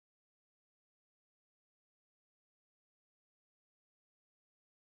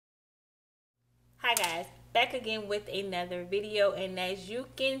Hi guys, back again with another video, and as you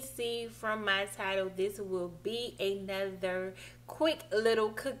can see from my title, this will be another quick little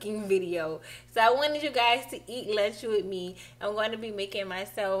cooking video. So I wanted you guys to eat lunch with me. I'm going to be making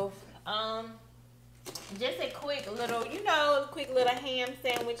myself just a quick little, quick little ham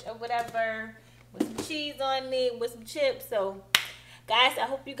sandwich or whatever with some cheese on it, with some chips. So guys, I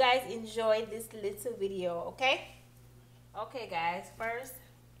hope you guys enjoy this little video, okay? Okay guys, first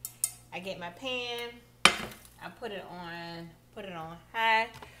I get my pan. I put it on high.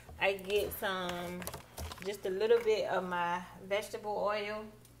 I get just a little bit of my vegetable oil.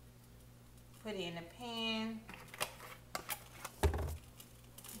 Put it in the pan.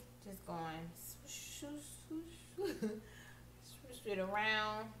 Just going swoosh, swoosh, swoosh, swoosh it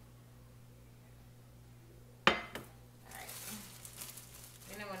around. Alright.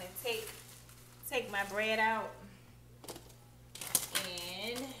 Then I'm gonna take my bread out.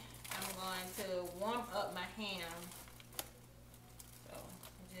 And I'm going to warm up my ham. So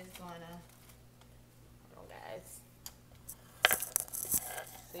I'm just gonna, hold on guys,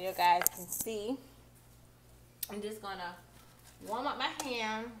 so you guys can see. I'm just gonna warm up my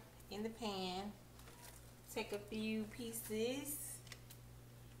ham in the pan. Take a few pieces,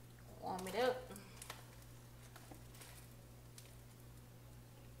 warm it up.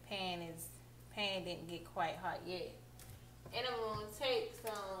 Pan didn't get quite hot yet. And I'm gonna take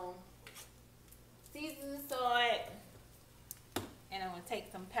some seasoned salt, and I'm gonna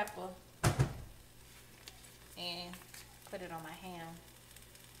take some pepper and put it on my ham.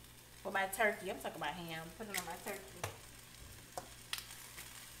 For my turkey, I'm talking about ham. Put it on my turkey.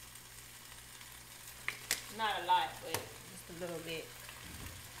 Not a lot, but just a little bit.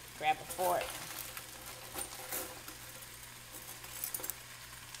 Grab a fork.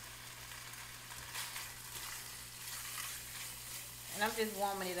 And I'm just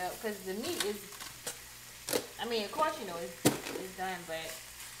warming it up because the meat is, I mean, of course, it's done, but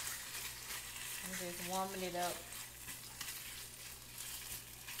I'm just warming it up.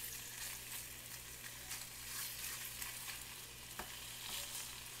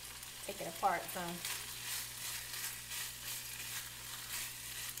 Take it apart some.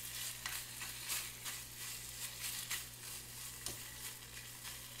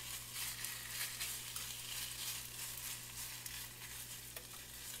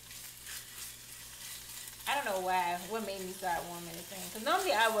 I don't know what made me start warming this thing. Because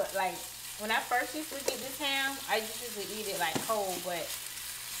normally I would, like, when I first used to get this ham, I just used to eat it like cold. But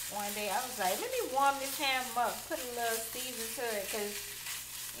one day I was like, let me warm this ham up. Put a little season to it because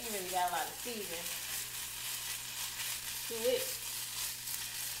it ain't really got a lot of season to it.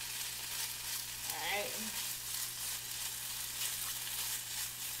 Alright.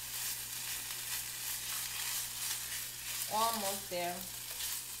 Almost there.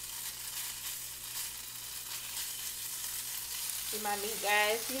 See my meat,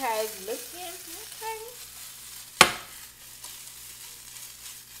 guys. See how it's looking? Okay.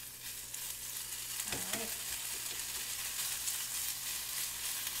 Alright.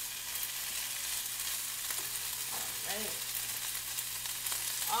 Alright.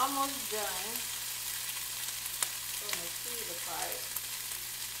 Almost done. Gonna see the part.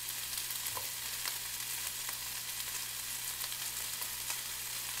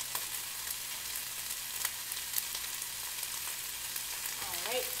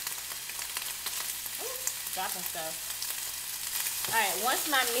 Dropping stuff. Alright, once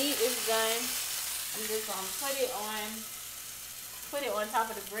my meat is done, I'm just gonna put it on top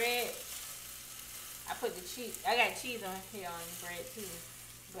of the bread. I put the cheese, I got cheese on here on the bread too.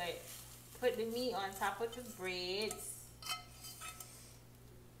 But put the meat on top of the breads.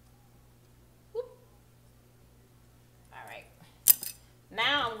 Alright.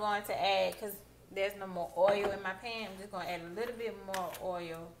 Now I'm going to add, because there's no more oil in my pan, I'm just gonna add a little bit more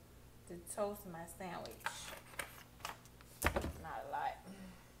oil to toast my sandwich. Not a lot,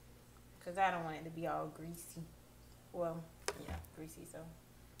 because I don't want it to be all greasy. Well, yeah, greasy. So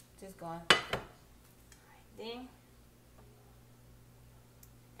just going right then.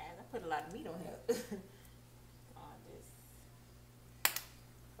 And I put a lot of meat on here. On this.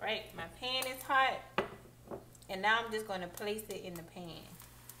 Right, my pan is hot, and now I'm just going to place it in the pan.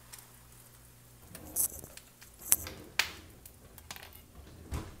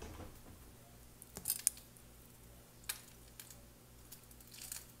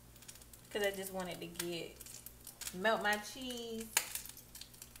 Because I just wanted to melt my cheese.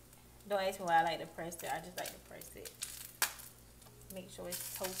 Don't ask me why I like to press it. I just like to press it. Make sure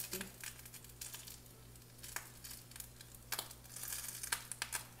it's toasty.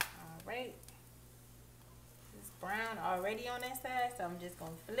 Alright. It's brown already on that side, so I'm just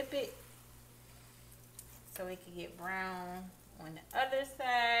going to flip it. so it can get brown on the other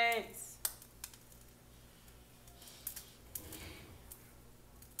sides.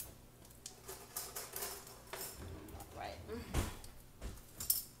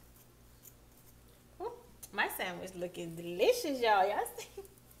 My sandwich looking delicious, y'all. Y'all see?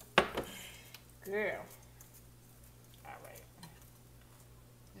 Girl. Alright.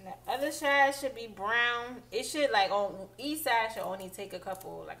 And the other side should be brown. It should, like, on each side should only take a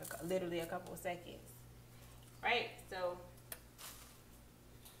couple, like, literally a couple of seconds. Right? So,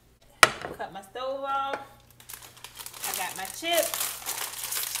 cut my stove off. I got my chips.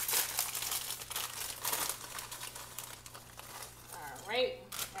 Alright.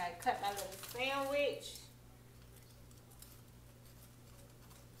 I cut my little sandwich.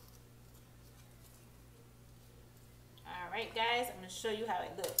 Alright guys, I'm going to show you how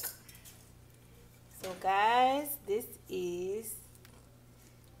it looks. So guys, this is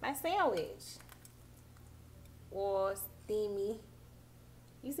my sandwich. All steamy.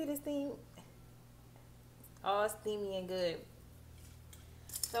 You see this thing? All steamy and good.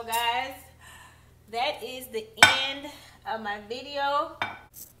 So guys, that is the end of my video.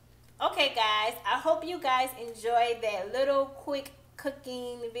 Okay guys, I hope you guys enjoyed that little quick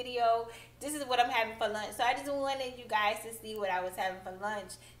cooking video. This is what I'm having for lunch. So I just wanted you guys to see what I was having for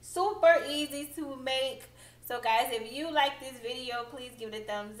lunch. Super easy to make. So guys, if you like this video, please give it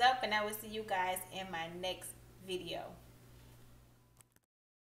a thumbs up, and I will see you guys in my next video.